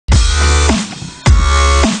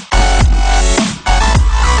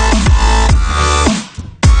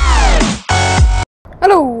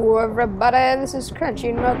everybody, this is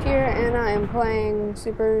Crunchynmilk here, and I am playing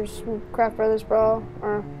SuperCraftBrothers Brawl,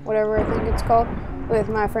 or whatever I think it's called, with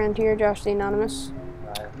my friend here, Josh the Anonymous.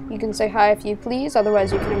 Hi. You can say hi if you please,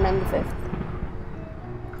 otherwise you can amend the fifth.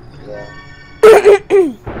 Yeah.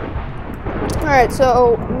 Alright,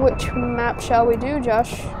 so which map shall we do,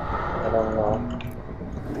 Josh? I don't know.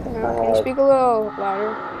 Can you speak a little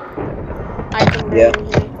louder? I can barely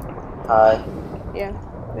hear you. Hi. Yeah,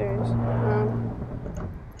 there is.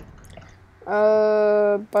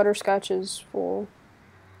 Butterscotch is full.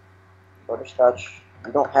 Butterscotch.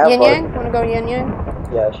 You don't have Yin Yang? Wanna go Yin Yang?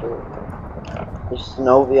 Yeah, sure. There's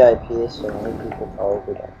no VIP, so many people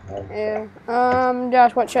probably don't have. Yeah.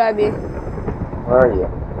 Josh, what should I be? Where are you?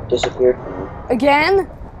 Disappeared from me. Again?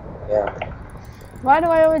 Yeah. Why do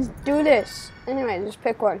I always do this? Anyway, just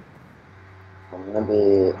pick one. I'm gonna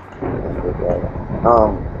be.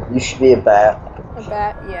 You should be a bat. A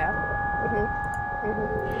bat? Yeah.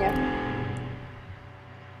 Yeah.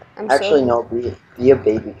 Actually, no. Be a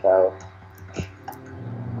baby cow.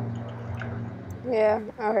 Yeah.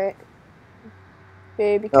 All right.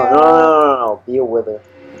 Baby cow. No. Be a wither.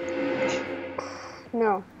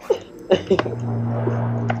 No.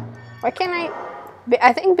 Why can't I?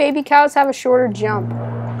 I think baby cows have a shorter jump.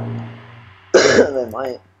 They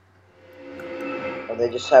might. Or they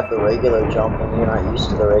just have the regular jump and you're not used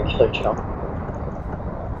to the regular jump.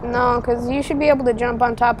 No, because you should be able to jump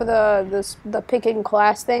on top of the picking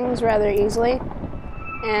class things rather easily.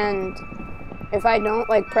 And if I don't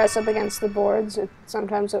press up against the boards,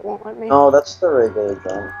 sometimes it won't let me. No, that's the regular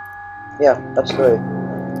jump. Yeah, that's the regular.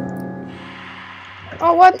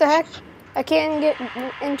 Oh, what the heck? I can't get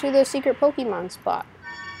into the secret Pokemon spot.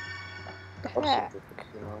 What the heck?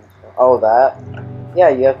 Oh, that? Yeah,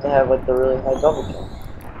 you have to have the really high double jump.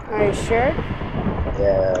 Are you sure?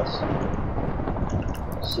 Yes.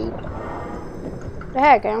 See? The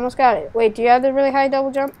heck, I almost got it. Wait, do you have the really high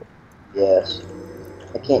double jump? Yes.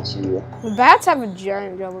 I can't see you. The bats have a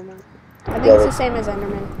giant double jump. I think it's the same as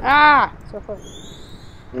Enderman. Ah! So close.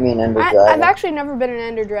 You mean Ender Dragon? I've actually never been an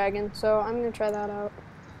Ender Dragon, so I'm gonna try that out.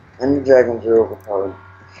 Ender Dragons are overpowered.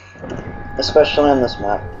 Especially on this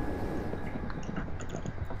map.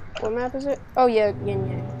 What map is it? Oh yeah, Yin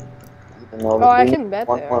Yang. Even though I can bet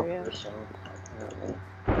they are, yeah.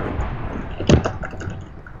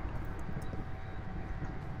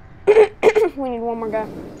 We need one more guy.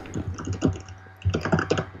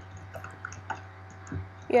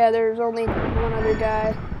 Yeah, there's only one other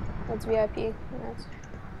guy that's VIP, and that's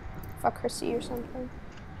Fuckrsy or something.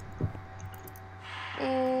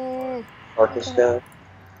 Marcus guy.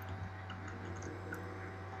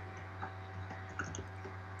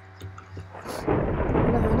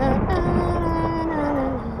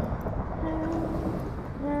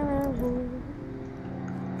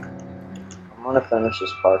 I'm gonna finish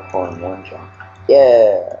this parkour in one jump.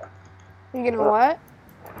 Yeah! You gonna what?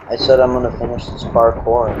 I said I'm gonna finish this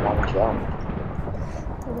parkour in one jump.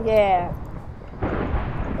 Yeah.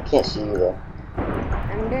 I can't see you though.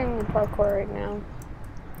 I'm doing the parkour right now.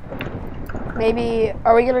 Maybe,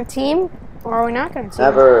 are we gonna team? Or are we not gonna team?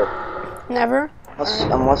 Never. Never?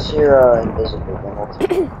 Unless you're invisible, then we'll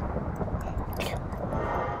team.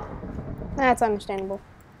 That's understandable.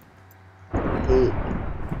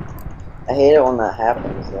 I hate it when that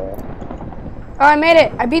happens though. Oh, I made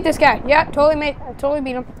it! I beat this guy. Yeah, I totally beat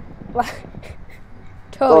him.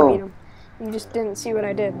 Totally beat him. You just didn't see what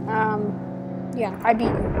I did. Yeah, I beat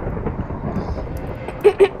him.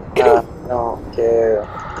 I don't care.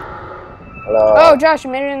 Hello. Oh, Josh, you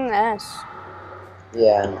made it in the S.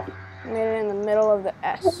 Yeah, I know. You made it in the middle of the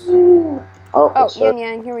S. Oh, Yin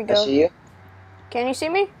Yang, here we go. I see you? Can you see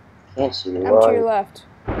me? Can't see you. I'm to your left.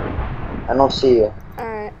 I don't see you.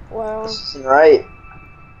 Alright, well... This isn't right.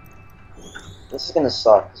 This is gonna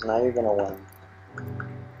suck, because now you're gonna win.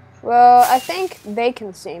 Well, I think they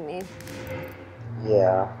can see me.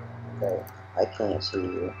 Yeah. Okay. I can't see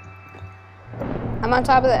you. I'm on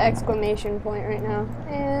top of the exclamation point right now.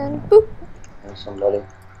 And boop! And somebody.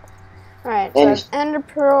 Alright, so Ender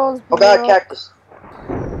Pearls. Oh god, cactus!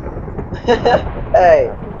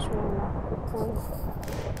 Hey!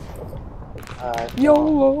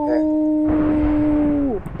 YOLO!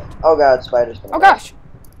 Okay. Oh god, spiders gonna die. Gosh!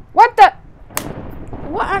 What the?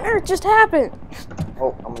 What on earth just happened?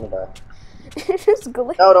 Oh, I'm gonna die. It just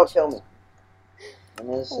glitched. No, don't kill me.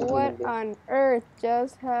 What on earth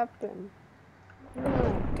just happened? Oh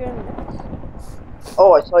my goodness.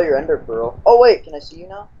 Oh, I saw your ender pearl. Oh wait, can I see you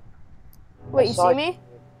now? Wait, you see me?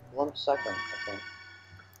 1 second, I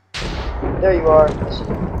think. There you are. I see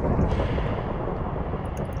you.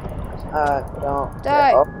 Don't.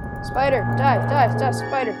 Die. Oh. Spider. Die. Die. Die.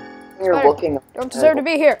 Spider. You're Spider. looking. Don't deserve to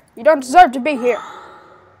be here. You don't deserve to be here.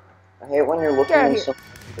 I hate when you're looking in some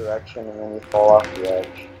direction and then you fall off the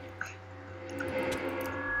edge.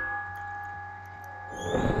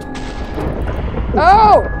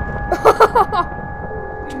 Oh!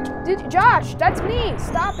 Josh, that's me.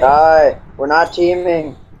 Stop it. Die. We're not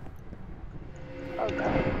teaming. Oh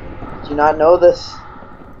god. Did you not know this?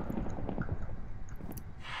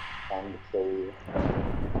 Time to kill you.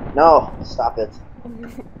 No, stop it.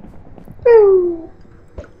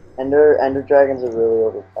 Ender dragons are really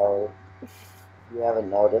overpowered. You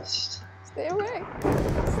haven't noticed. Stay away.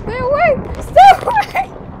 Stay away. Stay away.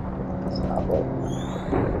 Stop it.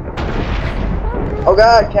 Oh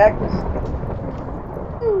god, cactus.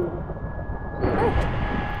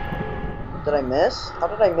 Did I miss? How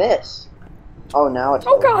did I miss? Oh, now it's.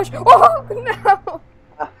 Oh gosh! Oh no!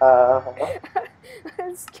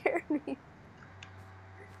 That scared me.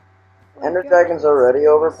 Oh, Ender dragons are already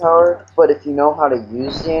overpowered, but if you know how to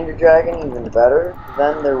use the Ender dragon even better,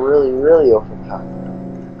 then they're really, really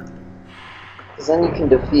overpowered. Because then you can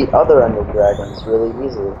defeat other Ender dragons really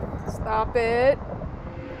easily. Stop it!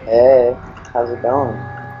 Hey, how's it going?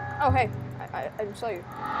 Oh hey, I just saw you.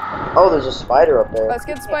 Oh, there's a spider up there. Let's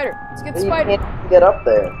get the spider. Let's get the You spider. can't even get up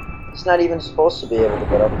there. He's not even supposed to be able to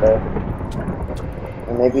get up there.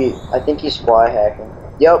 And maybe, I think he's fly hacking.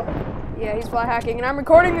 Yep. Yeah, he's fly hacking, and I'm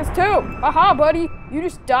recording this too. Aha, buddy, you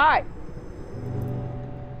just died.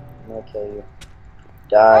 I'm gonna kill you.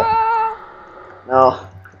 Die. Ah! No.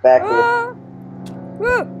 Back here. Ah!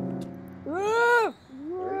 Ah!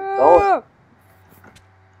 Go.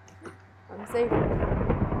 I'm safe.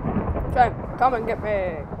 Come and get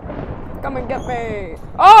me. Come and get me.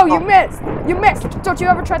 Oh, you missed. You missed. Don't you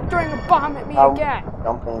ever try throwing a bomb at me again.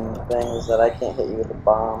 Jumping things that I can't hit you with a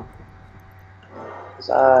bomb.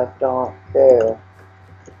 Because I don't care.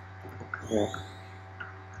 Here.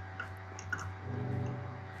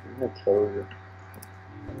 I'm gonna kill you.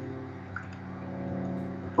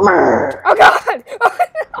 Oh god!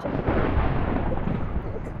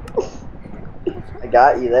 Oh, no. I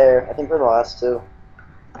got you there. I think we're the last two.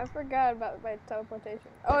 I forgot about my teleportation.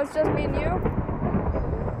 Oh, it's just me and you?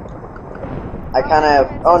 I kind of have.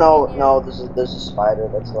 Oh no, there's a spider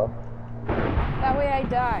that's left. That way I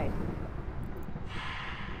die.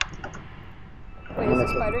 Wait, is the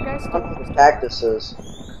spider guy still? The cactuses.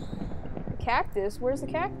 Cactus? Where's the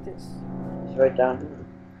cactus? He's right down here.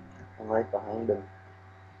 I'm right behind him.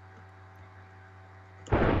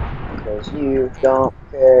 Because you don't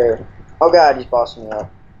care. Oh god, he's bossing me up.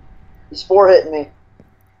 He's 4-hitting me.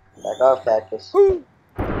 Back off, cactus.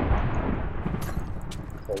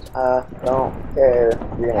 Because I don't care.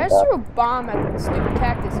 You're gonna I just threw a bomb at the stupid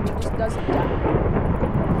cactus and it just doesn't die.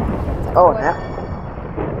 Like, oh, what? now.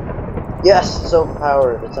 Yes, it's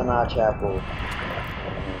overpowered. It's a notch apple.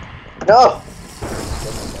 No!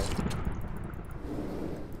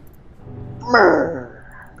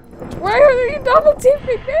 Why are you double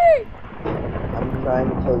teaming me? I'm trying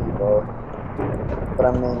to kill you both. But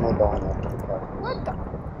I'm mainly going after the cactus. What the?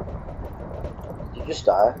 Did you just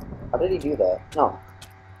die? How did he do that? No.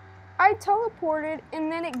 I teleported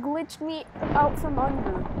and then it glitched me out from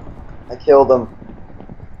under. I killed him.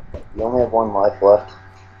 You only have 1 life left.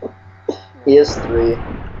 He has 3.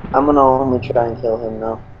 I'm gonna only try and kill him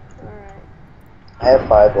now. Alright. I have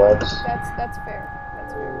 5 lives. That's fair.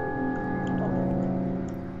 That's fair.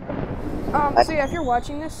 So yeah, if you're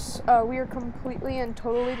watching this, we are completely and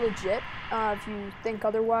totally legit. If you think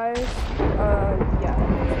otherwise, yeah.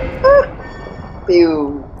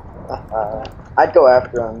 Pew! I'd go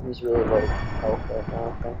after him. He's really low health right now,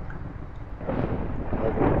 I think.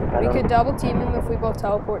 Maybe. We could double team him if we both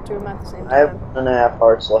teleport to him at the same time. I have 1.5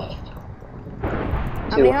 hearts left.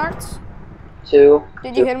 How many hearts? 2.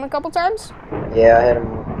 Did you hit him a couple times? Yeah, I hit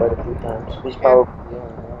him quite a few times. He's probably...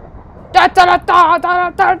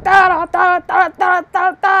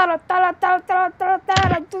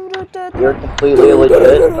 You're completely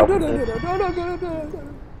legit.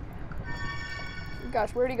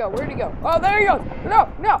 Gosh, where'd he go? Where'd he go? Oh, there he goes! No!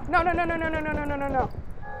 No! No! No! No! No! No! No! No! No! No! No!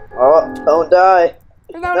 Oh, don't die!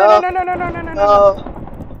 No! No! No! No! No! No! No! No!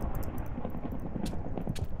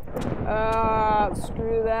 No!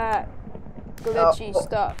 Screw that. Glitchy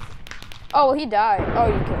stuff. Oh, well, he died. Oh,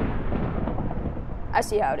 you killed him. I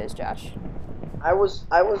see how it is, Josh. I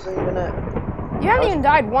wasn't even at... You haven't even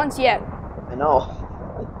died once yet. I know.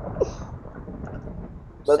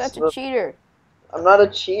 Such a cheater. I'm not a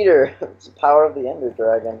cheater. It's the power of the Ender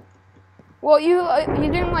Dragon. Well, you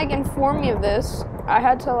didn't like inform me of this. I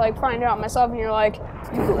had to like find out myself, and you're like,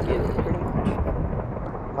 you go get it, pretty much.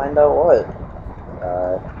 Find out what?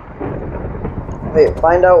 Wait,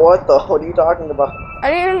 find out what though? What are you talking about? I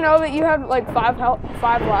didn't even know that you had like 5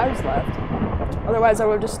 lives left. Otherwise, I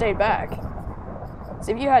would have just stayed back.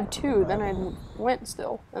 So if you had 2, then I went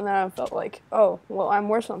still, and then I felt like, oh, well, I'm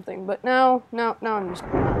worth something. But now I'm just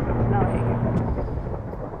now I hate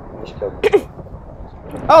you.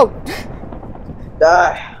 Oh!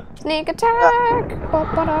 Die! Sneak attack!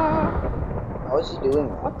 Ba-ba-da. How is he doing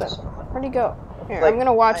that? What the? Where'd he go? Here, Like, I'm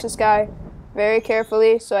gonna watch this guy very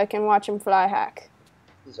carefully so I can watch him fly hack.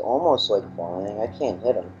 He's almost like flying. I can't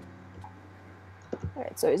hit him.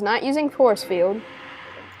 Alright, so he's not using force field.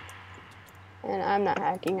 And I'm not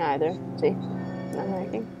hacking either. See? I'm not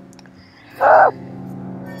hacking.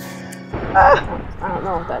 I don't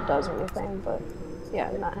know if that does anything, but yeah,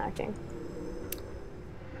 I'm not hacking.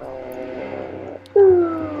 Oh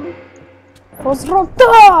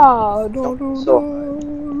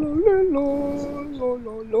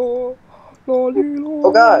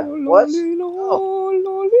God! What?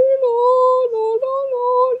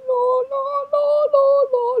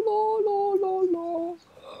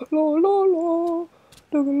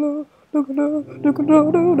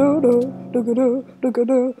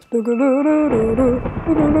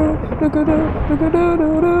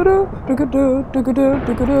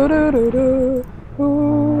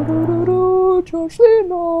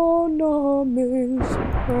 Jocelyn on a miss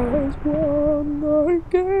has won the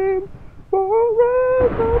game forever.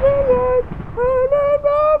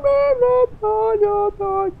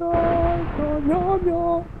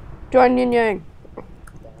 Join Yin Yang.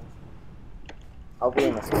 I'll be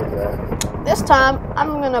in the studio. This time,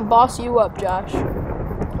 I'm gonna boss you up, Josh.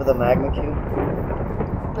 For the Magma Cube?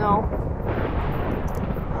 No.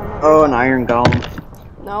 Oh, an Iron Golem.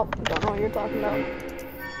 Nope, don't know what you're talking about.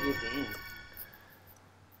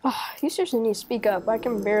 You seriously need to speak up. I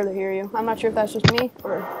can barely hear you. I'm not sure if that's just me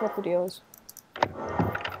or what the deal is.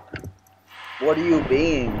 What are you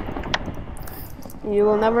being? You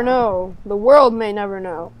will never know. The world may never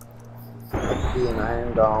know. I could be an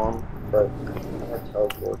Iron Golem, but I have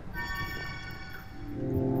teleport.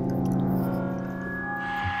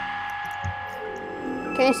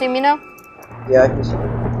 Can you see me now? Yeah, I can see you.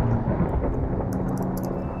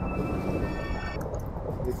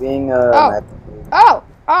 You're being a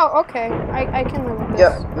Oh, okay. I can live with this.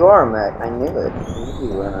 Yeah, you are a mech. I knew it. I knew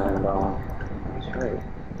you were an Iron Golem. That's right.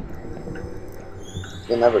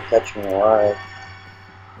 You'll never catch me alive.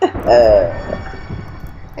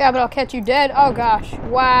 Yeah, but I'll catch you dead. Oh gosh.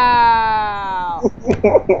 Wow.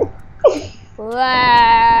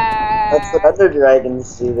 Wow. That's what other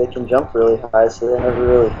dragons do. They can jump really high, so they never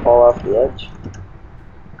really fall off the edge.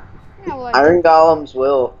 Yeah, well, Iron Golems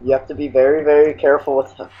will. You have to be very, very careful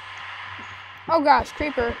with them. Oh gosh,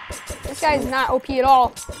 Creeper. This guy's not OP at all.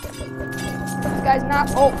 This guy's not.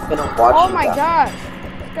 Oh my gosh.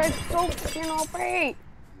 This guy's so freaking OP.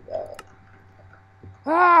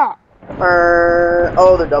 Ah.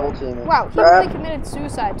 Oh, they're double teaming. Wow, he really committed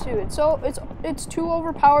suicide too. It's too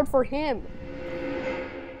overpowered for him.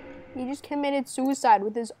 He just committed suicide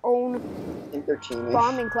with his own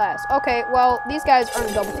bombing class. Okay, well, these guys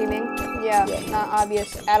aren't double teaming. Yeah, not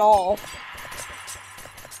obvious at all.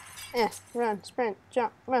 Run, sprint,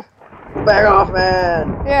 jump. Back off,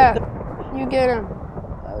 man! Yeah, you get him.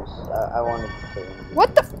 I wanted to kill him.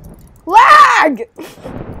 What the? Lag!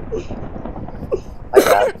 I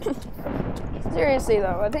got it. Seriously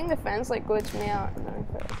though, I think the fence like glitched me out.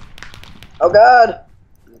 Oh God!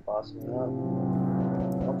 He's bossing me up.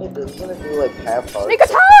 I don't think this is gonna do like half hard. Sneak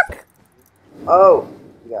attack! Oh,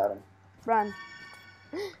 you got him. Run.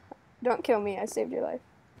 Don't kill me. I saved your life.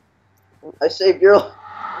 I saved your life.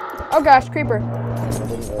 Oh gosh, Creeper. I didn't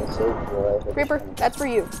really save your life. Creeper, that's for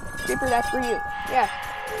you. Creeper, that's for you. Yeah.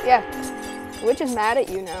 Yeah. The witch is mad at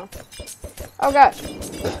you now. Oh gosh.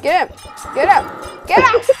 Get him. Get out. Get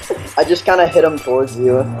out. I just kind of hit him towards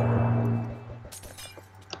you.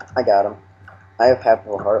 I got him. I have half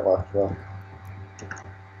of a heart left though.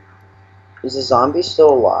 Is the zombie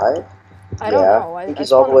still alive? I don't know. I think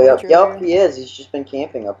he's all the way up. Yep, he is. He's just been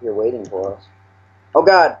camping up here waiting for us. Oh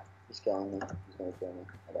God. He's killing me. He's gonna kill me.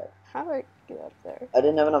 How do I get up there? I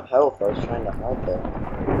didn't have enough health. I was trying to hide there.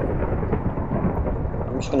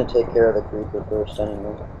 I'm just gonna take care of the creeper first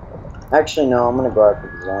anyway. Actually, no. I'm gonna go after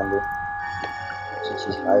the zombie. Since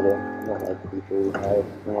he's hiding. I don't like people who hide.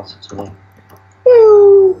 Unless it's me.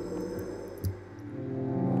 Woo!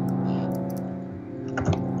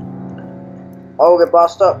 Oh, get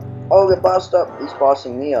bossed up. Oh, get bossed up. He's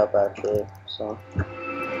bossing me up, actually. So.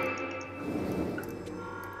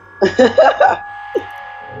 This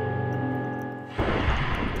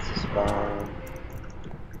is fine.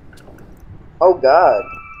 Oh God,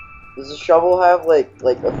 does the shovel have like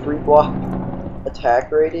a 3 block?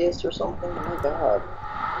 attack radius or something? Oh my god.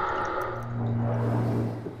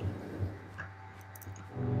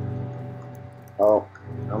 Oh,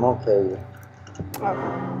 I'm okay. Okay.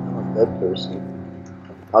 I'm a good person.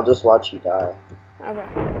 I'll just watch you die. Okay.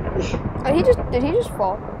 Did he just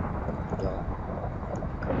fall? Yeah.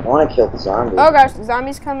 I want to kill the zombie. Oh gosh, the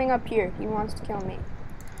zombie's coming up here. He wants to kill me.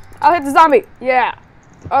 I'll hit the zombie. Yeah.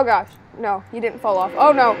 Oh gosh. No, he didn't fall off.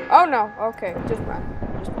 Oh no. Oh no. Okay, just run.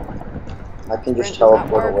 Just run. I can just Sprint does not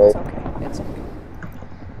teleport work. away. It's okay. It's okay.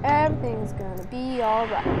 Everything's gonna be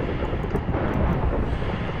alright.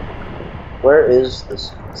 Where is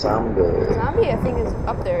this zombie? The zombie, I think, is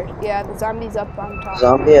up there. Yeah, the zombie's up on top.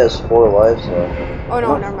 Zombie has 4 lives though. Oh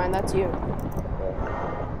no, never mind. That's you.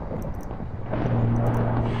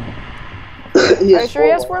 Are you sure he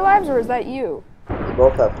has 4 lives, or is that you? You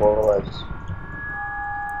both have 4 lives.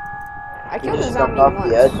 I You killed the just jumped zombie off once.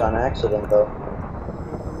 the edge on accident though.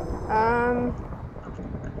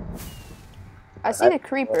 I see the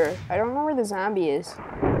creeper. I don't know where the zombie is.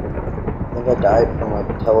 I think I died from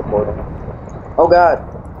like teleporting. Oh god!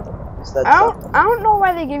 It's that I don't know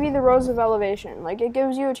why they give you the rows of elevation. Like, it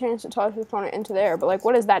gives you a chance to toss your opponent into the air, but like,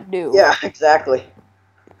 what does that do? Yeah, exactly.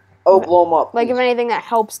 Oh, blow them up. Like, please. if anything, that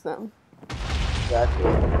helps them. Exactly.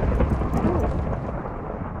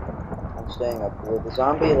 I'm staying up here. The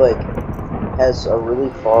zombie, like, has a really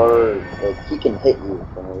far, like, he can hit you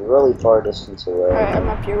from a really far distance away. Alright, I'm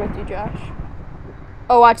up here with you, Josh.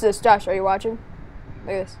 Oh, watch this. Josh, are you watching?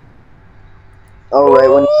 Look at this. Oh, right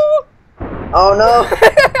when... Oh, no!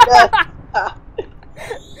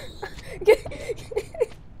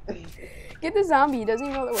 Get the zombie. He doesn't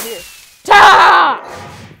even know that we're here. Ta!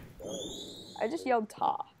 I just yelled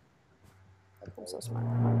ta. I'm so smart.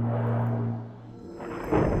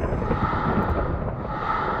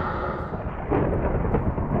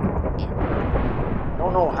 I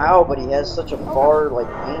don't know how, but he has such a far, like,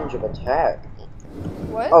 range of attack.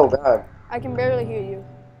 What? Oh, God. I can barely hear you.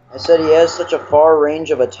 I said he has such a far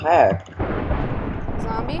range of attack.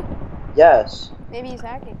 Zombie? Yes. Maybe he's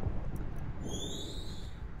hacking.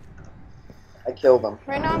 I killed him.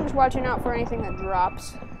 Right now I'm just watching out for anything that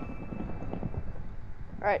drops.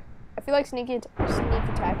 Alright. I feel like sneak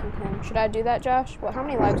attacking him. Should I do that, Josh? Well, how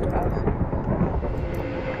many lives do I have?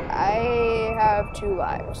 I have 2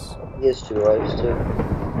 lives. He has 2 lives, too.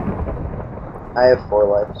 I have 4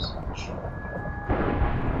 lives.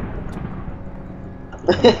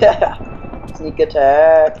 Sneak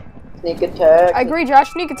attack. Sneak attack. I agree, Josh.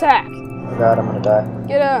 Sneak attack. Oh god, I'm gonna die.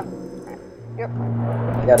 Get him. Yep.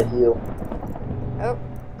 I gotta heal. Oh,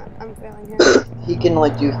 I'm failing here. He can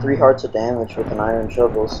like do 3 hearts of damage with an iron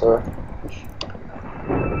shovel, so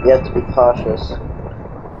you have to be cautious.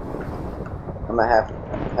 I'm at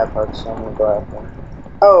half heart, so I'm gonna go after him.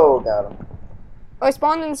 Oh, got him. Oh, I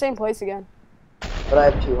spawned in the same place again. But I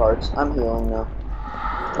have 2 hearts. I'm healing now.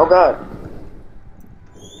 Oh god.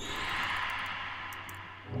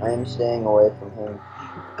 I am staying away from him.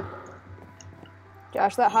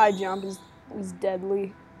 Josh, that high jump is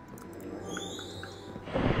deadly.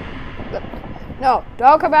 No,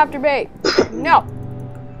 don't come after me. No.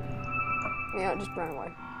 You know, just run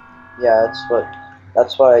away. Yeah,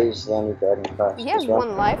 that's why I use the Ender Dragon class. He has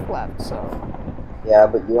 1 life left, so. Yeah,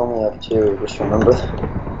 but you only have 2. Just remember that.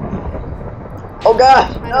 Oh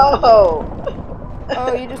god! No!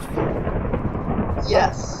 Oh, you just.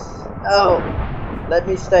 Yes! Oh! Let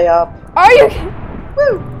me stay up. Are you?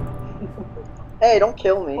 Woo! Hey, don't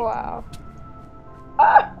kill me. Wow.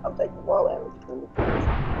 Ah! I'm taking wall damage from the face.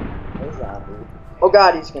 No zombie. Oh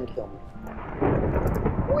god, he's gonna kill me.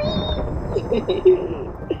 Whee!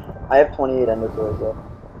 I have 28 ender pearls though.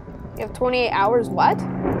 You have 28 hours. What?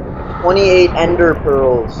 28 ender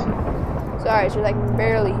pearls. Sorry, so I can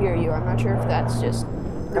barely hear you. I'm not sure if that's just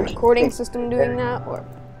the recording system doing that or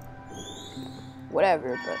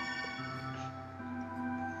whatever, but.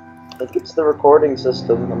 I think it's the recording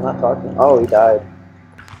system. I'm not talking. Oh, he died.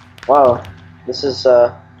 Wow, this is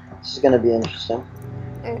gonna be interesting.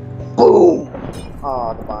 Boom!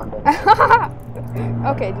 Oh, the bonding.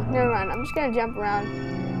 Okay, never mind. I'm just gonna jump around.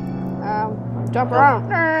 Jump around.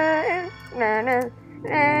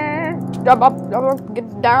 Jump up,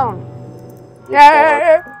 get down.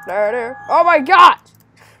 Oh my god!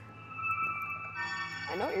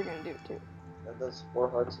 I know what you're gonna do too. That does 4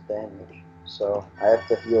 hearts of damage. So I have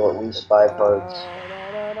to heal at least 5 hearts.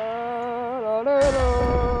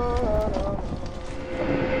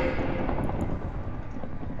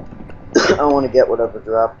 I want to get whatever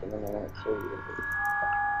dropped and then I won't kill you.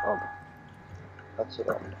 Oh. That's it.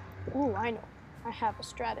 Ooh, I know. I have a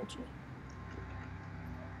strategy.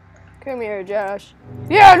 Come here, Josh.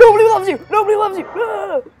 Yeah, nobody loves you. Nobody loves you.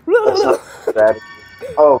 That's not strategy.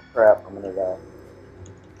 Oh crap! I'm gonna die.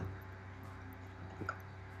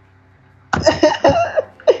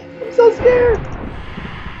 I'm so scared.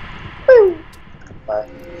 Woo. Bye.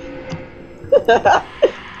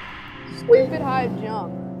 Stupid high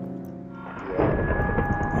jump.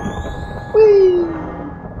 Whee!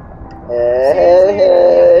 Seriously,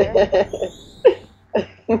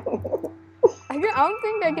 Hey. I don't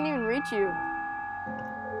think I can even reach you.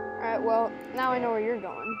 Alright, well, now I know where you're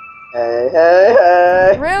going. Hey, hey,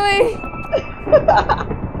 hey. Really?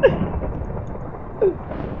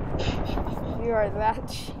 You are that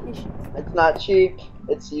cheap. It's not cheap.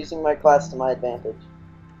 It's using my class to my advantage.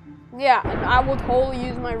 Yeah, and I will totally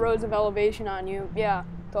use my Rose of Elevation on you. Yeah,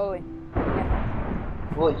 totally.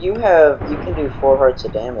 Yeah. Well, you can do 4 hearts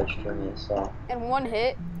of damage for me, so. In one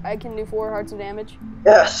hit, I can do 4 hearts of damage.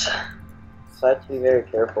 Yes. So I have to be very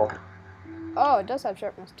careful. Oh, it does have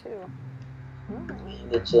sharpness too.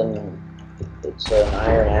 It's an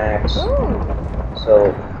iron axe. Ooh.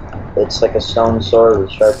 So it's like a stone sword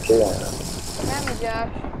with sharp teeth on it. Come at me,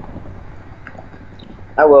 Josh.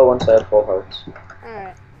 I will once I have full hearts.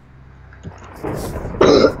 Alright.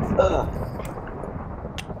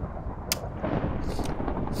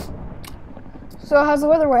 So how's the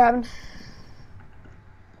weather we're having?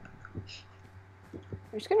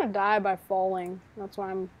 You're just gonna die by falling. That's what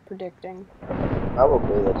I'm predicting.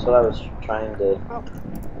 Probably. That's what I was trying to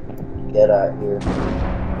get at here.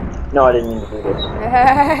 No, I didn't mean to do this.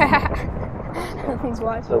 He's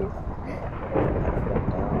watching So, you.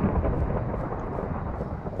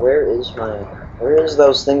 where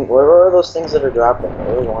are those things that are dropping? I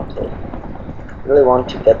really want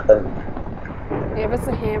to get them. Yeah, if it's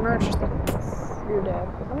a hammer, it's just like, you're dead.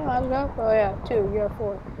 How many lives you got? Oh yeah, 2. You got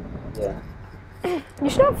 4. Yeah. You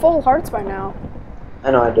should have full hearts by now. I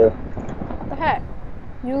know I do. What the heck?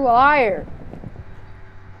 You liar.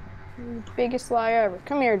 You biggest liar ever.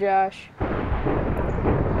 Come here, Josh.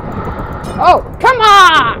 Oh, come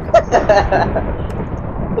on!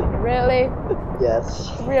 Really? Yes.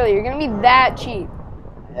 Really, you're gonna be that cheap.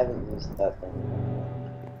 I haven't used that thing.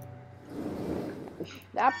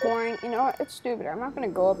 That boring. You know what? It's stupid. I'm not gonna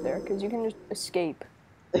go up there because you can just escape.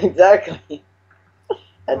 Exactly.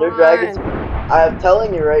 Ender dragons. I'm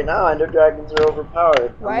telling you right now, ender dragons are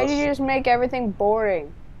overpowered. Why did you just make everything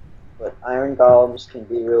boring? But iron golems can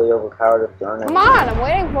be really overpowered if they're Come on, I'm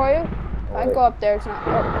waiting for you. If I Wait. go up there, it's not.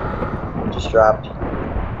 Oh. Just dropped.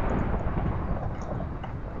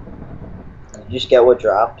 Did you just get what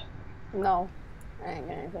dropped? No, I didn't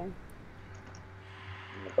get anything.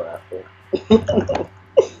 I'm gonna go after it.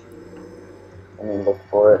 I mean, look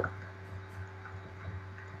for it.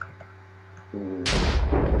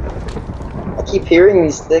 I keep hearing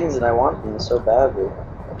these things and I want them so badly.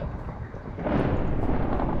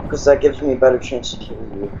 Because that gives me a better chance to kill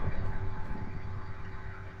you.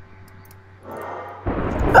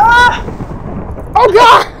 Ah! Oh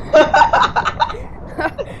god!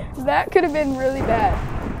 That could have been really bad.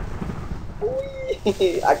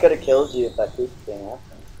 I could have killed you if that creep thing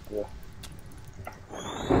happened. Yeah.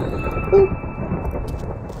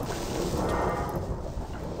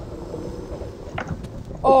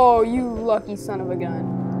 Oh, you lucky son of a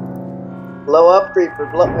gun. Blow up, creeper.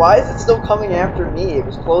 Why is it still coming after me? It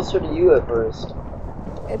was closer to you at first.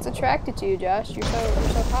 It's attracted to you, Josh. You're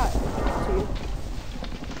so hot to you.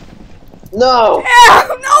 No! Yeah!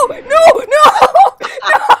 No!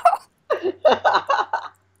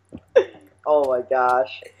 Oh my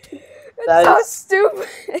gosh. That's so stupid.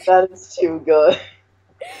 That is too good.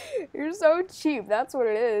 You're so cheap. That's what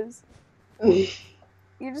it is.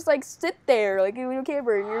 You just like sit there like a little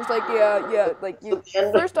camper and you're just like, yeah, like you.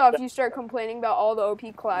 First off, you start complaining about all the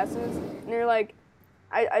OP classes and you're like,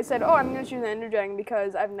 I said, oh, I'm gonna choose the Ender Dragon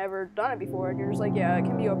because I've never done it before, and you're just like, yeah, it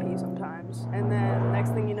can be OP sometimes. And then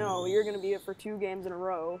next thing you know, you're gonna be it for 2 games in a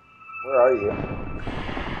row. Where are you?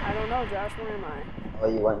 I don't know, Josh. Where am I? Oh,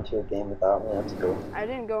 you went into a game without me. That's cool. I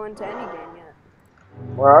didn't go into any game yet.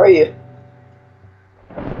 Where are you?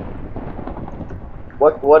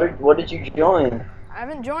 What did you join? I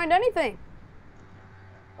haven't joined anything.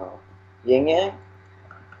 Oh, Yin Yang?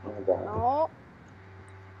 Oh my god. No.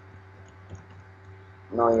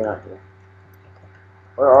 No, you're not here.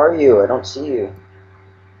 Where are you? I don't see you.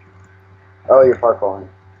 Oh, you're parkouring.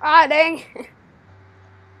 Ah, dang.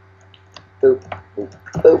 Boop, boop,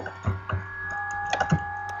 boop.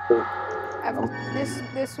 Boop.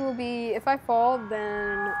 This will be, if I fall,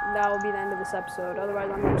 then that will be the end of this episode. Otherwise,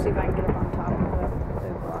 I'm going to see if I can get up on top of the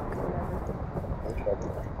block or whatever.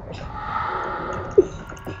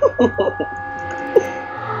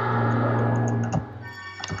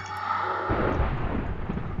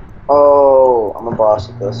 Oh, I'm a boss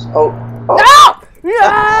at this. Oh. No!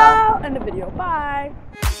 No! End the video. Bye.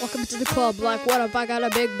 Welcome to the club, like what up, I got a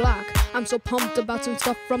big block. I'm so pumped about some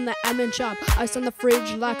stuff from the admin shop. Ice on the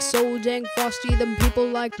fridge like so dang frosty, them people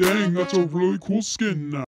like, dang, that's a really cool skin now.